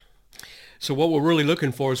So what we're really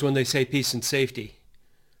looking for is when they say peace and safety.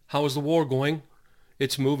 How is the war going?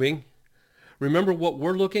 It's moving. Remember what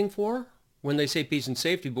we're looking for when they say peace and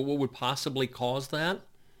safety, but what would possibly cause that?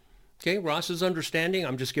 Okay, Ross's understanding,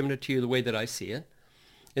 I'm just giving it to you the way that I see it.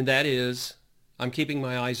 And that is, I'm keeping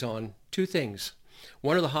my eyes on two things.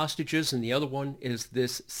 One are the hostages, and the other one is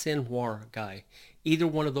this Sinwar guy. Either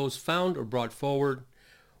one of those found or brought forward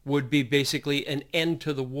would be basically an end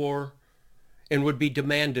to the war and would be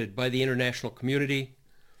demanded by the international community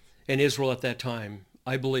and Israel at that time,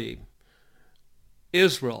 I believe.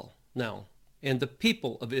 Israel now and the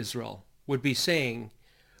people of Israel would be saying,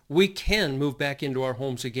 we can move back into our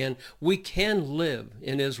homes again. We can live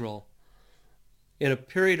in Israel in a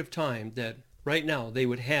period of time that right now they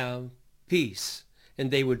would have peace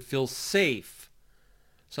and they would feel safe,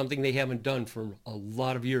 something they haven't done for a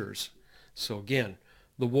lot of years. So again,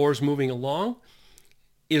 the war's moving along.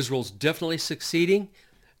 Israel's definitely succeeding.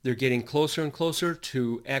 They're getting closer and closer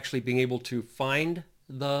to actually being able to find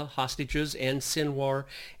the hostages and Sinwar.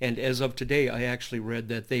 And as of today, I actually read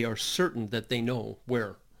that they are certain that they know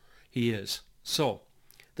where he is. So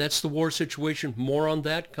that's the war situation. More on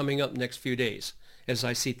that coming up next few days as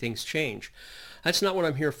I see things change. That's not what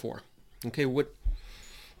I'm here for. Okay, what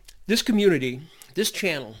this community, this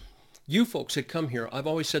channel, you folks that come here, I've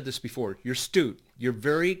always said this before, you're astute. You're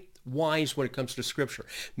very wise when it comes to Scripture.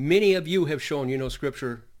 Many of you have shown you know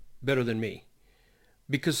Scripture better than me.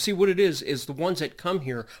 Because see what it is the ones that come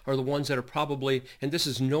here are the ones that are probably, and this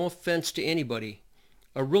is no offense to anybody,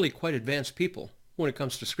 are really quite advanced people when it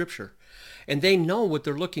comes to Scripture. And they know what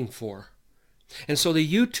they're looking for. And so the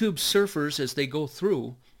YouTube surfers, as they go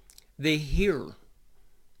through, they hear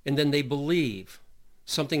and then they believe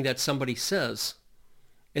something that somebody says.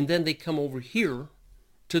 And then they come over here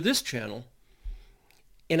to this channel.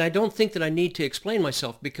 And I don't think that I need to explain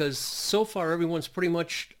myself because so far everyone's pretty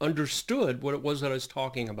much understood what it was that I was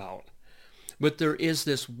talking about. But there is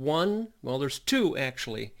this one, well, there's two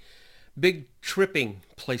actually, big tripping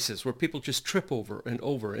places where people just trip over and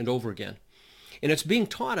over and over again. And it's being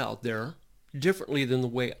taught out there differently than the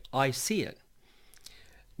way I see it.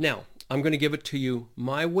 Now, I'm going to give it to you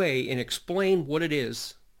my way and explain what it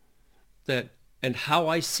is that and how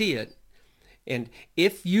I see it. And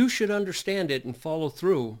if you should understand it and follow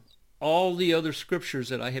through, all the other scriptures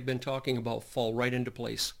that I have been talking about fall right into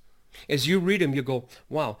place. As you read them, you go,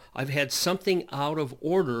 wow, I've had something out of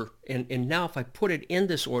order, and now if I put it in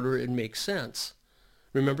this order, it makes sense.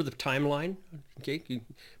 Remember the timeline? Okay, you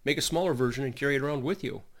make a smaller version and carry it around with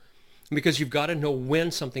you, because you've got to know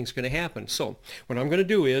when something's going to happen. So what I'm going to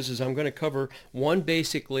do is I'm going to cover one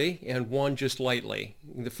basically and one just lightly.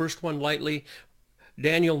 The first one lightly,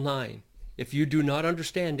 Daniel 9. If you do not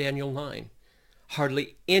understand Daniel 9,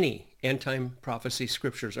 hardly any end-time prophecy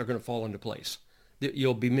scriptures are going to fall into place.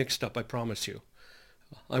 You'll be mixed up, I promise you.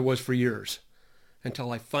 I was for years,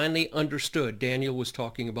 until I finally understood Daniel was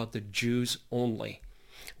talking about the Jews only.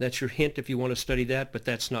 That's your hint if you want to study that, but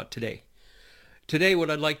that's not today. Today, what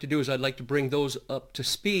I'd like to do is I'd like to bring those up to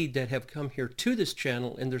speed that have come here to this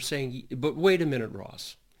channel, and they're saying, but wait a minute,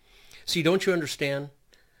 Ross. See, don't you understand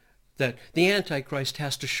that the Antichrist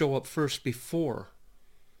has to show up first before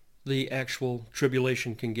the actual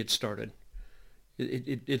tribulation can get started?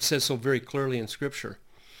 It says so very clearly in Scripture.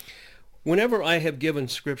 Whenever I have given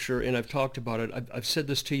Scripture and I've talked about it, I've said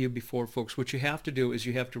this to you before, folks. What you have to do is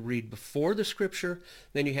you have to read before the Scripture,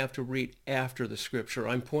 then you have to read after the Scripture.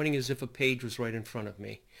 I'm pointing as if a page was right in front of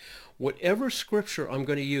me. Whatever Scripture I'm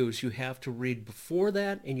going to use, you have to read before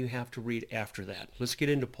that and you have to read after that. Let's get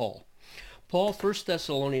into Paul. Paul, 1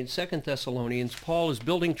 Thessalonians, 2 Thessalonians, Paul is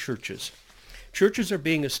building churches. Churches are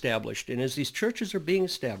being established, and as these churches are being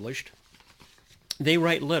established, they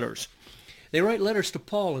write letters. They write letters to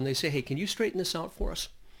Paul, and they say, hey, can you straighten this out for us?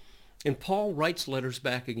 And Paul writes letters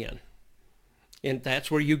back again. And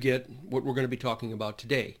that's where you get what we're going to be talking about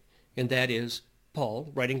today, and that is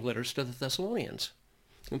Paul writing letters to the Thessalonians.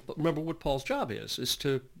 And remember what Paul's job is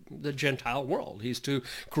to the Gentile world. He's to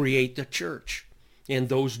create the church. And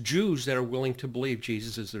those Jews that are willing to believe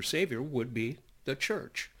Jesus is their Savior would be the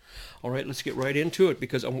church. All right, let's get right into it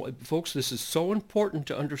because, folks, this is so important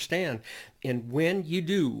to understand. And when you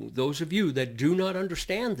do, those of you that do not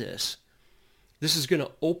understand this, this is going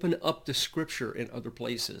to open up the Scripture in other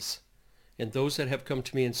places. And those that have come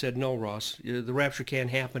to me and said, no, Ross, the rapture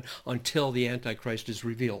can't happen until the Antichrist is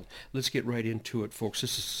revealed. Let's get right into it, folks.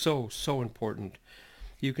 This is so, so important.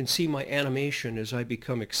 You can see my animation as I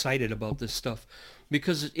become excited about this stuff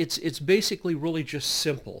because it's basically really just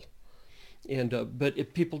simple. And but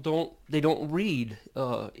if people don't read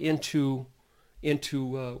into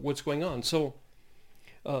what's going on. So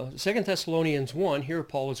 2 Thessalonians 1, here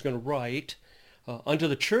Paul is going to write, unto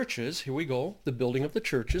the churches, here we go, the building of the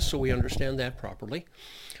churches, so we understand that properly.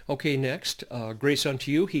 Okay, next, grace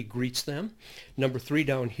unto you, he greets them. Number 3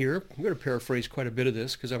 down here, I'm going to paraphrase quite a bit of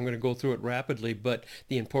this because I'm going to go through it rapidly, but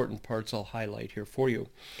the important parts I'll highlight here for you.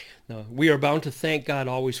 We are bound to thank God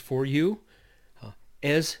always for you,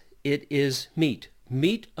 as it is meet.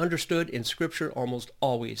 Meet, understood in Scripture almost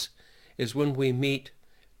always, is when we meet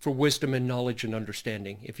for wisdom and knowledge and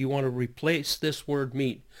understanding. If you want to replace this word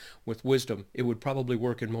meet with wisdom, it would probably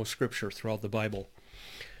work in most Scripture throughout the Bible.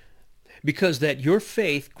 Because that your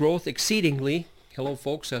faith groweth exceedingly. Hello,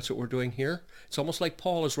 folks, that's what we're doing here. It's almost like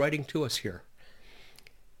Paul is writing to us here.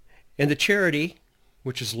 And the charity,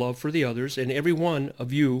 which is love for the others, and every one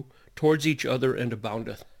of you towards each other and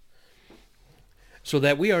aboundeth. So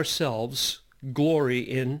that we ourselves glory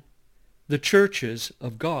in the churches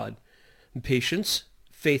of God. Patience,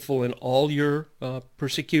 faithful in all your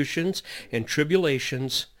persecutions and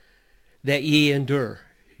tribulations that ye endure.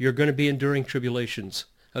 You're going to be enduring tribulations.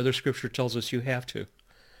 Other Scripture tells us you have to.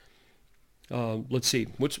 Let's see.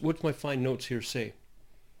 What's my fine notes here say?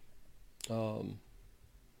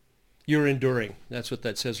 You're enduring. That's what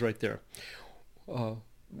that says right there.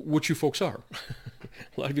 Which you folks are.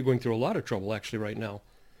 A lot of you are going through a lot of trouble actually right now.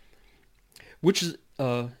 Which is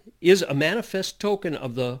a manifest token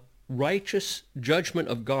of the righteous judgment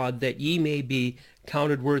of God, that ye may be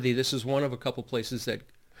counted worthy. This is one of a couple places that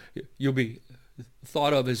you'll be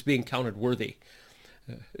thought of as being counted worthy.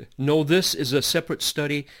 No, this is a separate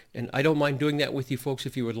study, and I don't mind doing that with you folks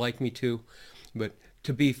if you would like me to. But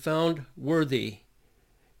to be found worthy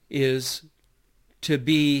is to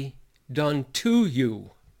be done to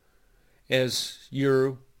you as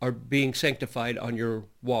you are being sanctified on your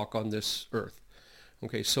walk on this earth.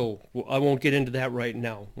 Okay, so I won't get into that right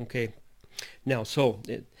now. Okay, now, so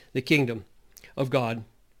the kingdom of God,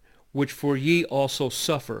 which for ye also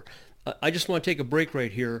suffer. I just want to take a break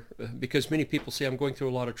right here because many people say I'm going through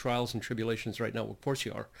a lot of trials and tribulations right now. Well, of course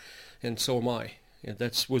you are, and so am I. And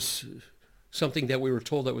that was something that we were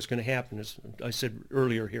told that was going to happen, as I said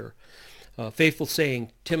earlier here. Faithful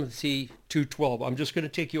saying, Timothy 2:12. I'm just going to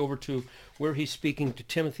take you over to where he's speaking to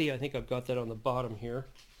Timothy. I think I've got that on the bottom here.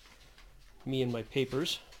 Me and my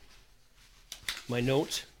papers, my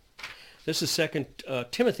notes. This is 2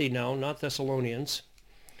 Timothy now, not Thessalonians.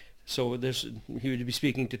 So he would be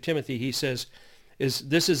speaking to Timothy. He says,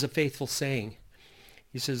 this is a faithful saying.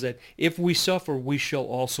 He says that if we suffer, we shall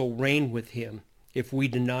also reign with him. If we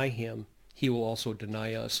deny him, he will also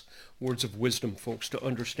deny us. Words of wisdom, folks, to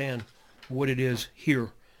understand what it is here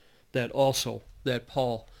that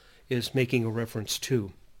Paul is making a reference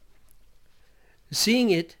to. Seeing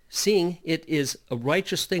it is a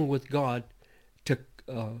righteous thing with God to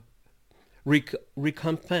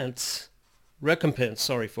recompense,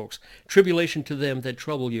 tribulation to them that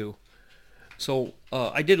trouble you. So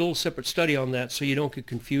I did a little separate study on that, so you don't get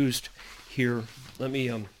confused here. Let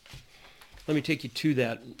me take you to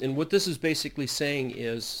that. And what this is basically saying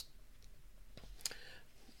is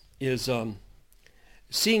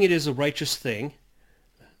seeing it as a righteous thing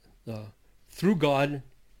through God.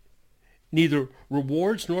 Neither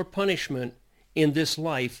rewards nor punishment in this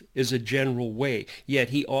life is a general way,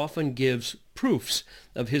 yet he often gives proofs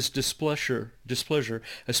of his displeasure,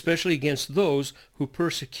 especially against those who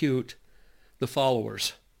persecute the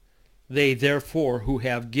followers. They, therefore, who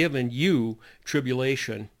have given you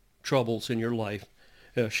troubles in your life,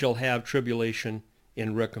 shall have tribulation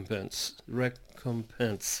in recompense.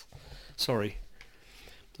 Sorry.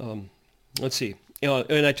 Let's see.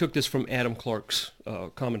 And I took this from Adam Clark's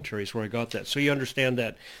commentaries where I got that. So you understand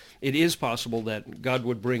that it is possible that God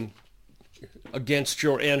would bring against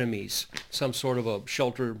your enemies some sort of a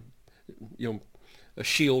shelter, a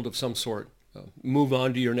shield of some sort. Move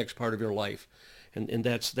on to your next part of your life. And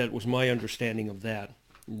that was my understanding of that.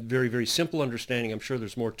 Very, very simple understanding. I'm sure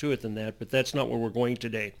there's more to it than that, but that's not where we're going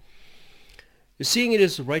today. Seeing it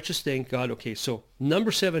as a righteous thing, God, okay, so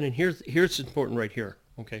number 7, and here's important right here.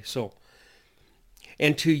 Okay, so,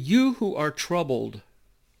 and to you who are troubled,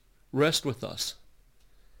 rest with us.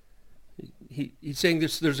 He's saying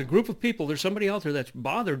there's a group of people, there's somebody out there that's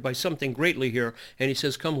bothered by something greatly here, and he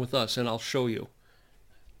says, come with us and I'll show you.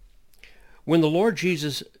 When the Lord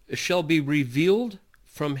Jesus shall be revealed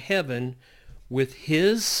from heaven with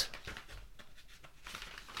his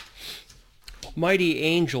mighty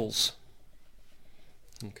angels,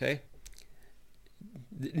 okay,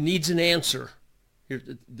 needs an answer.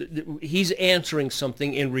 He's answering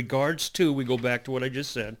something in regards to, we go back to what I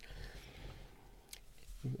just said.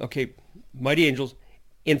 Okay, mighty angels,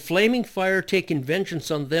 in flaming fire taking vengeance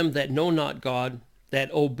on them that know not God, that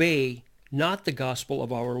obey not the gospel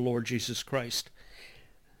of our Lord Jesus Christ.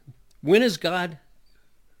 When is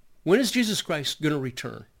Jesus Christ going to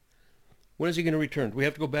return? When is he going to return? Do we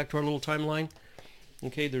have to go back to our little timeline?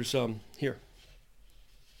 Okay, there's here.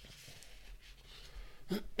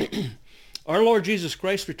 Our Lord Jesus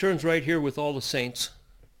Christ returns right here with all the saints,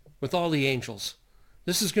 with all the angels.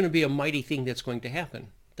 This is going to be a mighty thing that's going to happen.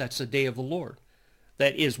 That's the day of the Lord.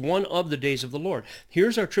 That is one of the days of the Lord.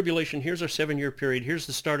 Here's our tribulation. Here's our 7-year period. Here's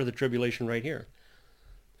the start of the tribulation right here.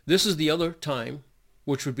 This is the other time,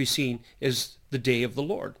 which would be seen as the day of the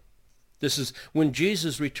Lord. This is when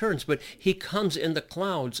Jesus returns, but he comes in the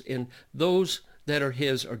clouds, and those that are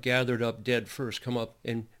his are gathered up dead first, come up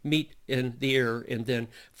and meet in the air, and then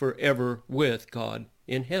forever with God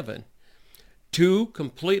in heaven. Two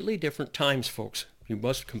completely different times, folks. You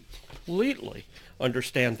must completely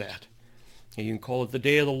understand that. And you can call it the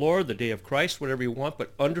day of the Lord, the day of Christ, whatever you want,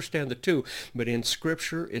 but understand the two. But in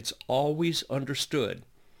Scripture, it's always understood.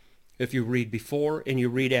 If you read before and you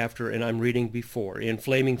read after, and I'm reading before, in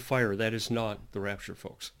flaming fire, that is not the rapture,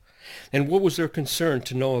 folks. And what was their concern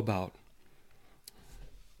to know about?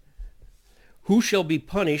 Who shall be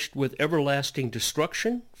punished with everlasting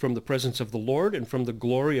destruction from the presence of the Lord and from the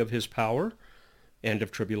glory of his power? End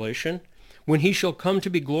of tribulation. When he shall come to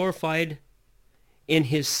be glorified in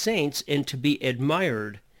his saints and to be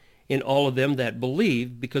admired in all of them that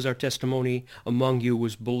believe, because our testimony among you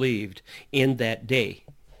was believed in that day.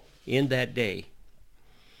 In that day.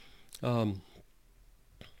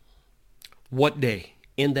 What day?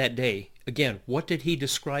 In that day. Again, what did he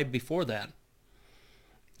describe before that?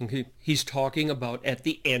 He's talking about at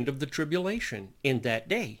the end of the tribulation, in that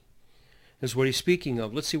day. Is what he's speaking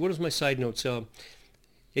of. Let's see, what is my side notes?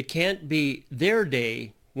 It can't be their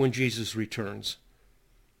day when Jesus returns.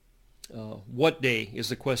 What day is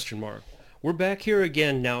the question mark? We're back here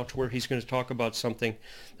again now to where he's going to talk about something.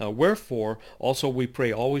 Wherefore, also we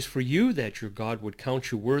pray always for you that your God would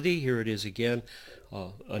count you worthy. Here it is again.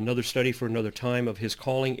 Another study for another time of his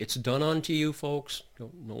calling. It's done unto you, folks.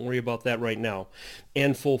 Don't worry about that right now.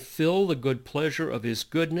 And fulfill the good pleasure of his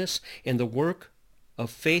goodness and the work of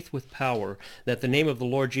faith with power, that the name of the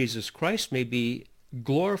Lord Jesus Christ may be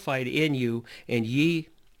glorified in you, and ye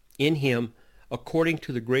in him, according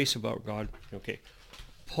to the grace of our God. Okay.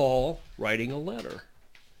 Paul writing a letter.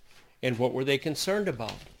 And what were they concerned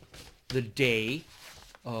about? The day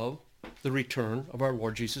of the return of our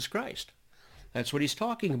Lord Jesus Christ. That's what he's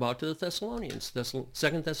talking about to the Thessalonians, 2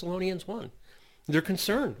 Thessalonians 1. They're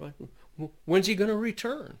concerned. When's he going to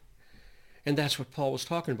return? And that's what Paul was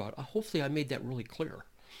talking about. Hopefully I made that really clear.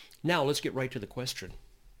 Now let's get right to the question.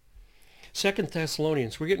 2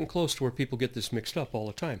 Thessalonians, we're getting close to where people get this mixed up all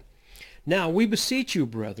the time. Now we beseech you,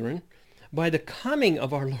 brethren, by the coming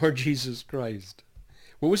of our Lord Jesus Christ.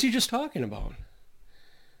 What was he just talking about?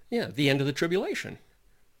 Yeah, the end of the tribulation.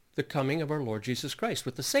 The coming of our Lord Jesus Christ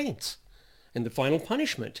with the saints. And the final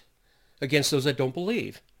punishment against those that don't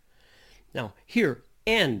believe. Now, here,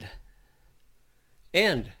 end.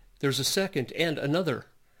 End. There's a second and another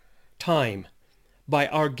time. By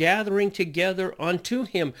our gathering together unto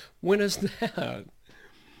him. When is that?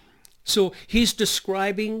 So he's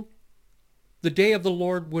describing the day of the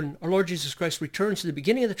Lord when our Lord Jesus Christ returns to the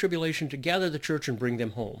beginning of the tribulation to gather the church and bring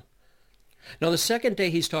them home. Now the second day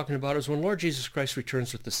he's talking about is when Lord Jesus Christ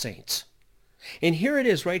returns with the saints. And here it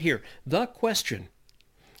is right here. The question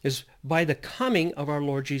is by the coming of our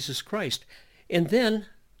Lord Jesus Christ. And then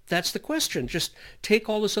that's the question. Just take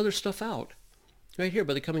all this other stuff out. Right here,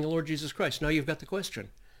 by the coming of Lord Jesus Christ. Now you've got the question.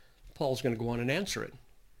 Paul's going to go on and answer it.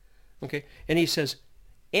 Okay? And he says,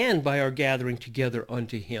 and by our gathering together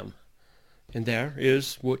unto him. And there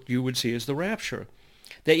is what you would see as the rapture.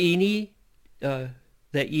 That ye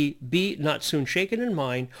be not soon shaken in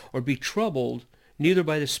mind, or be troubled, neither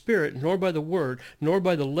by the Spirit, nor by the word, nor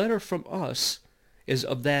by the letter from us, as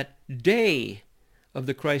of that day of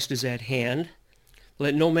the Christ is at hand.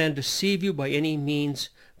 Let no man deceive you by any means,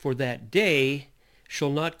 for that day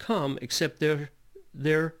shall not come, except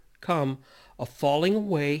there come a falling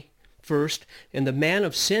away first, and the man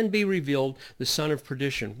of sin be revealed, the son of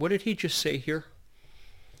perdition. What did he just say here?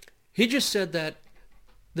 He just said that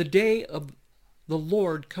the day of the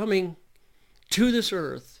Lord coming to this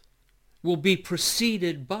earth will be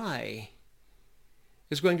preceded by,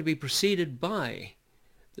 is going to be preceded by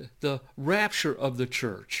the rapture of the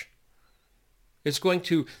church.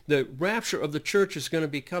 The rapture of the church is going to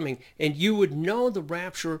be coming, and you would know the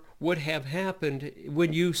rapture would have happened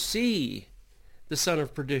when you see the son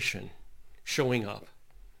of perdition showing up.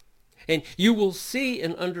 And you will see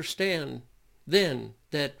and understand then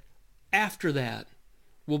that after that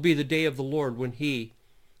will be the day of the Lord when he,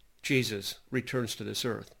 Jesus, returns to this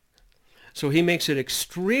earth. So he makes it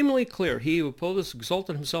extremely clear. He who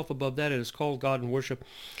exalted himself above that and is called God in worship,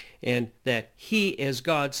 and that he as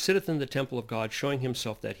God sitteth in the temple of God, showing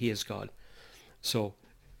himself that he is God. So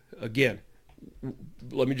again,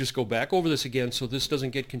 let me just go back over this again so this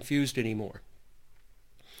doesn't get confused anymore.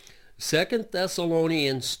 2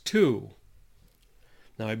 Thessalonians 2.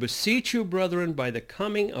 Now I beseech you, brethren, by the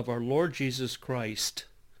coming of our Lord Jesus Christ.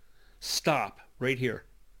 Stop right here.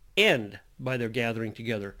 End by their gathering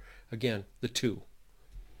together. Again, the two.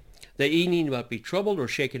 That ye need not be troubled or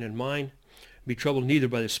shaken in mind. Be troubled neither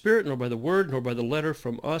by the Spirit, nor by the word, nor by the letter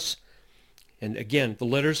from us. And again, the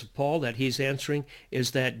letters of Paul that he's answering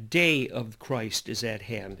is that day of Christ is at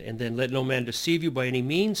hand. And then let no man deceive you by any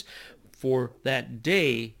means, for that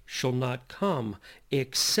day shall not come,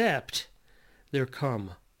 except there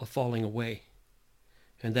come a falling away.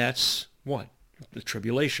 And that's what? The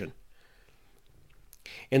tribulation.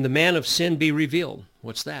 And the man of sin be revealed.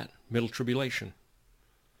 What's that? Middle tribulation.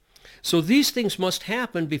 So these things must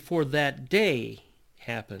happen before that day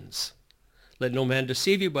happens. Let no man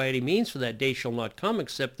deceive you by any means, for that day shall not come,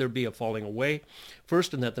 except there be a falling away.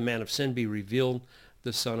 First, and that the man of sin be revealed,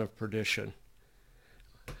 the son of perdition.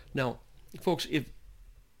 Now, folks, if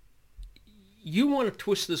you want to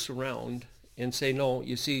twist this around and say, no,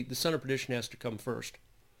 you see, the son of perdition has to come first,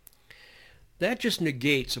 that just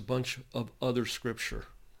negates a bunch of other scripture.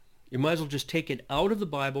 You might as well just take it out of the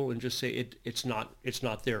Bible and just say it's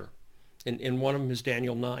not there. And one of them is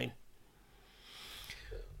Daniel 9.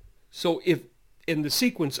 So if in the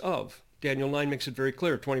sequence of Daniel 9 makes it very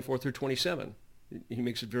clear, 24 through 27, he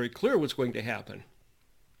makes it very clear what's going to happen.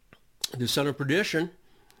 The son of perdition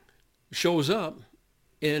shows up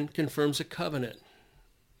and confirms a covenant.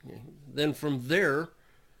 Then from there,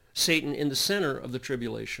 Satan in the center of the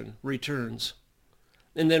tribulation returns.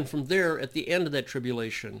 And then from there, at the end of that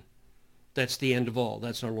tribulation, that's the end of all.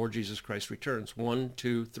 That's our Lord Jesus Christ returns. 1,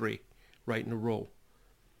 2, 3, right in a row.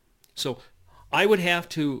 So I would have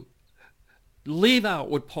to leave out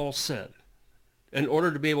what Paul said in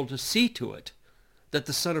order to be able to see to it that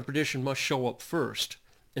the son of perdition must show up first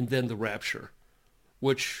and then the rapture,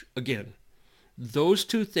 which, again, those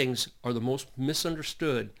two things are the most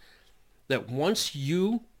misunderstood, that once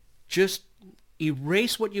you just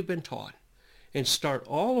erase what you've been taught and start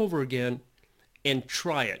all over again and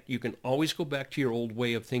try it. You can always go back to your old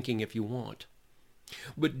way of thinking if you want.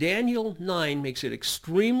 But Daniel 9 makes it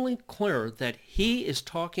extremely clear that he is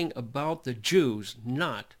talking about the Jews,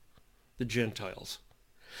 not the Gentiles.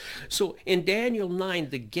 So in Daniel 9,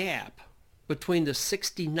 the gap between the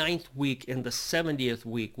 69th week and the 70th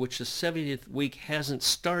week, which the 70th week hasn't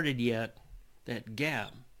started yet, that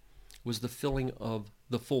gap was the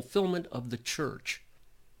fulfillment of the church.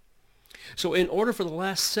 So in order for the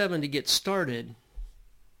last 7 to get started,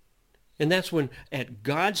 and that's when, at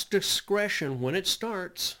God's discretion, when it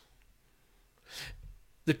starts,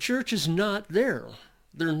 the church is not there.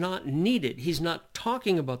 They're not needed. He's not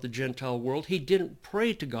talking about the Gentile world. He didn't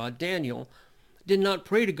pray to God. Daniel did not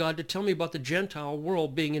pray to God to tell me about the Gentile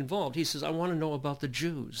world being involved. He says, I want to know about the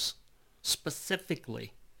Jews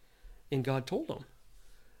specifically. And God told him.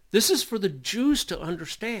 This is for the Jews to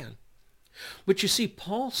understand. But you see,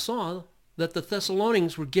 Paul saw that the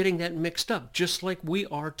Thessalonians were getting that mixed up, just like we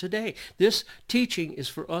are today. This teaching is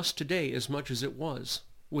for us today as much as it was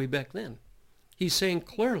way back then. He's saying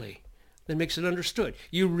clearly, that makes it understood.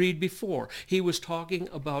 You read before. He was talking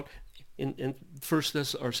about, in 2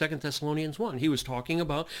 Thessalonians 1, he was talking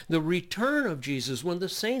about the return of Jesus when the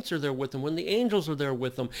saints are there with him, when the angels are there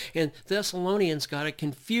with him. And Thessalonians got it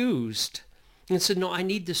confused and said, no, I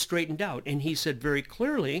need this straightened out. And he said very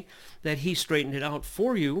clearly that he straightened it out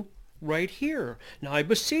for you right here. Now I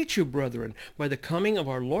beseech you, brethren, by the coming of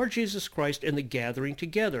our Lord Jesus Christ and the gathering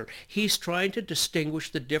together. He's trying to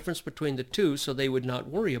distinguish the difference between the two so they would not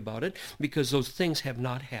worry about it, because those things have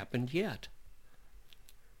not happened yet.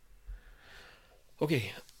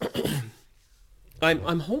 Okay,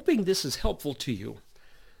 I'm hoping this is helpful to you.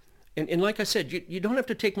 And like I said, you don't have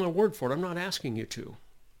to take my word for it. I'm not asking you to.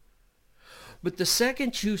 But the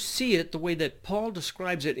second you see it the way that Paul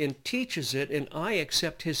describes it and teaches it, and I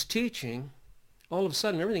accept his teaching, all of a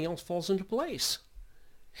sudden everything else falls into place.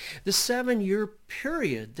 The 7-year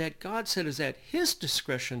period that God said is at his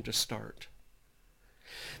discretion to start.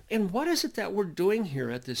 And what is it that we're doing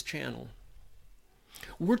here at this channel?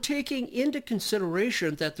 We're taking into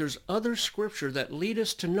consideration that there's other scripture that lead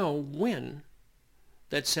us to know when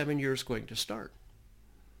that 7 years is going to start.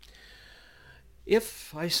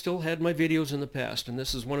 If I still had my videos in the past, and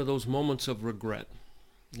this is one of those moments of regret,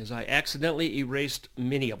 as I accidentally erased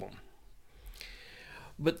many of them.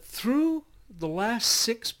 But through the last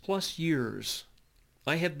 6+ years,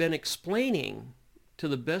 I have been explaining to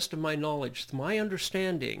the best of my knowledge, my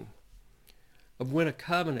understanding of when a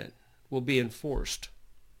covenant will be enforced,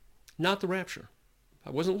 not the rapture. I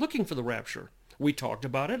wasn't looking for the rapture. We talked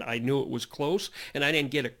about it. I knew it was close, and I didn't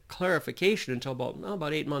get a clarification until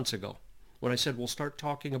about 8 months ago when I said we'll start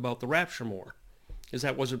talking about the rapture more, because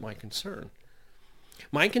that wasn't my concern.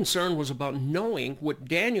 My concern was about knowing what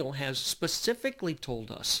Daniel has specifically told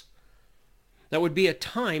us. That would be a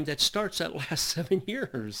time that starts that last 7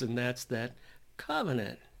 years, and that's that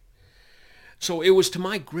covenant. So it was to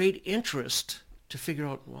my great interest to figure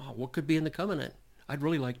out, wow, what could be in the covenant? I'd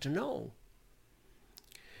really like to know.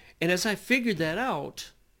 And as I figured that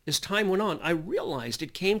out, as time went on, I realized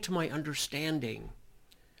it came to my understanding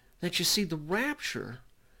that, you see, the rapture,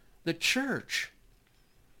 the church,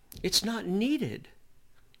 it's not needed.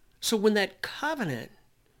 So when that covenant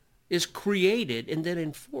is created and then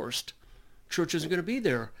enforced, church isn't going to be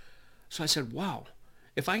there. So I said, wow,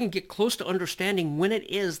 if I can get close to understanding when it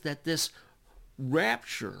is that this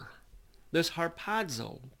rapture, this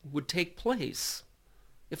harpazo would take place,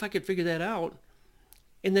 if I could figure that out,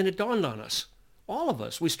 and then it dawned on us, all of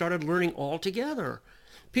us, we started learning all together.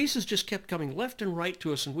 Pieces just kept coming left and right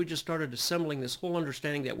to us, and we just started assembling this whole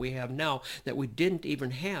understanding that we have now that we didn't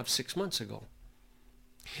even have 6 months ago.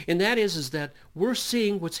 And that is that we're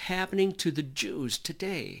seeing what's happening to the Jews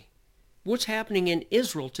today. What's happening in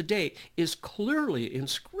Israel today is clearly in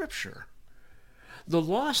Scripture. The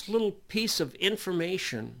lost little piece of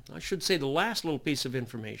information, I should say the last little piece of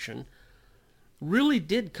information, really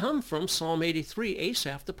did come from Psalm 83,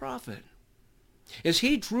 Asaph the prophet. As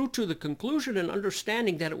he drew to the conclusion and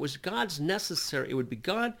understanding that it was God's necessary, it would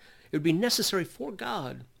be necessary for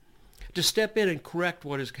God to step in and correct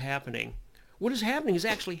what is happening. What is happening is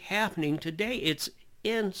actually happening today. It's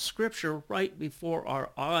in Scripture right before our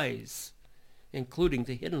eyes, including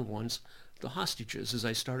the hidden ones, the hostages, as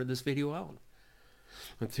I started this video out.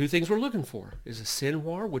 The two things we're looking for is a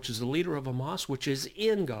Sinwar, which is the leader of Hamas, which is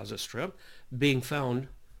in Gaza Strip, being found,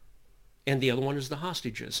 and the other one is the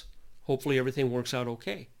hostages. Hopefully everything works out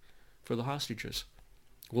okay for the hostages.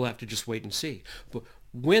 We'll have to just wait and see. But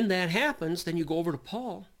when that happens, then you go over to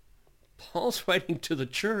Paul. Paul's writing to the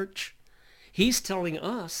church. He's telling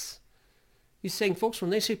us, he's saying, folks,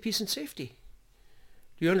 when they say peace and safety,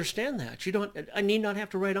 do you understand that? I need not have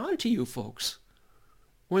to write on to you folks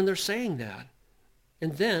when they're saying that.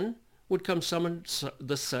 And then would come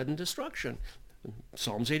the sudden destruction.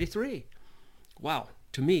 Psalms 83. Wow,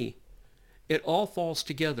 to me, it all falls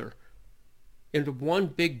together into one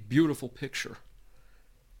big, beautiful picture.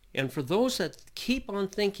 And for those that keep on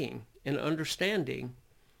thinking and understanding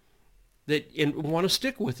that and want to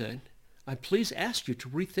stick with it, I please ask you to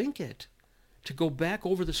rethink it, to go back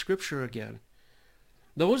over the Scripture again.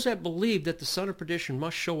 Those that believe that the son of perdition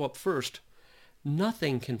must show up first,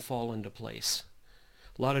 nothing can fall into place.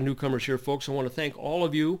 A lot of newcomers here, folks. I want to thank all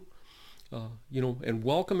of you, and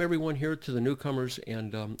welcome everyone here to the newcomers,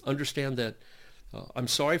 and understand that I'm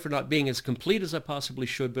sorry for not being as complete as I possibly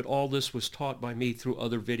should, but all this was taught by me through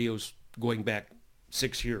other videos going back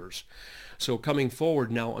 6 years. So coming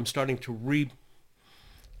forward now, I'm starting to re-explain.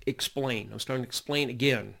 I'm starting to explain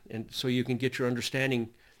again, and so you can get your understanding.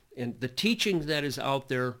 And the teaching that is out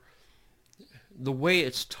there, the way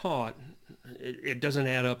it's taught, it doesn't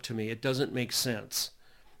add up to me. It doesn't make sense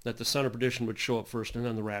that the son of perdition would show up first and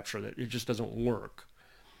then the rapture. That it just doesn't work.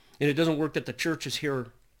 And it doesn't work that the church is here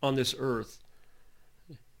on this earth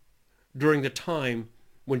during the time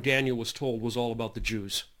when Daniel was told was all about the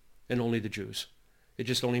Jews and only the Jews. It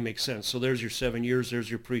just only makes sense. So there's your 7 years. There's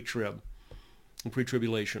your pre-trib and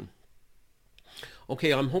pre-tribulation.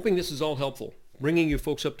 Okay, I'm hoping this is all helpful. Bringing you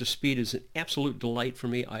folks up to speed is an absolute delight for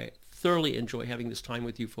me. I thoroughly enjoy having this time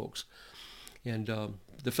with you folks. And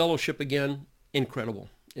the fellowship, again, incredible.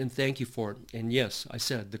 And thank you for it. And yes, I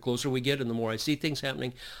said, the closer we get and the more I see things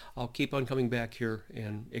happening, I'll keep on coming back here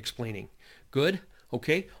and explaining. Good?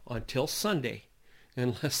 Okay, until Sunday.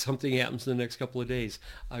 Unless something happens in the next couple of days,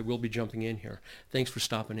 I will be jumping in here. Thanks for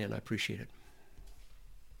stopping in. I appreciate it.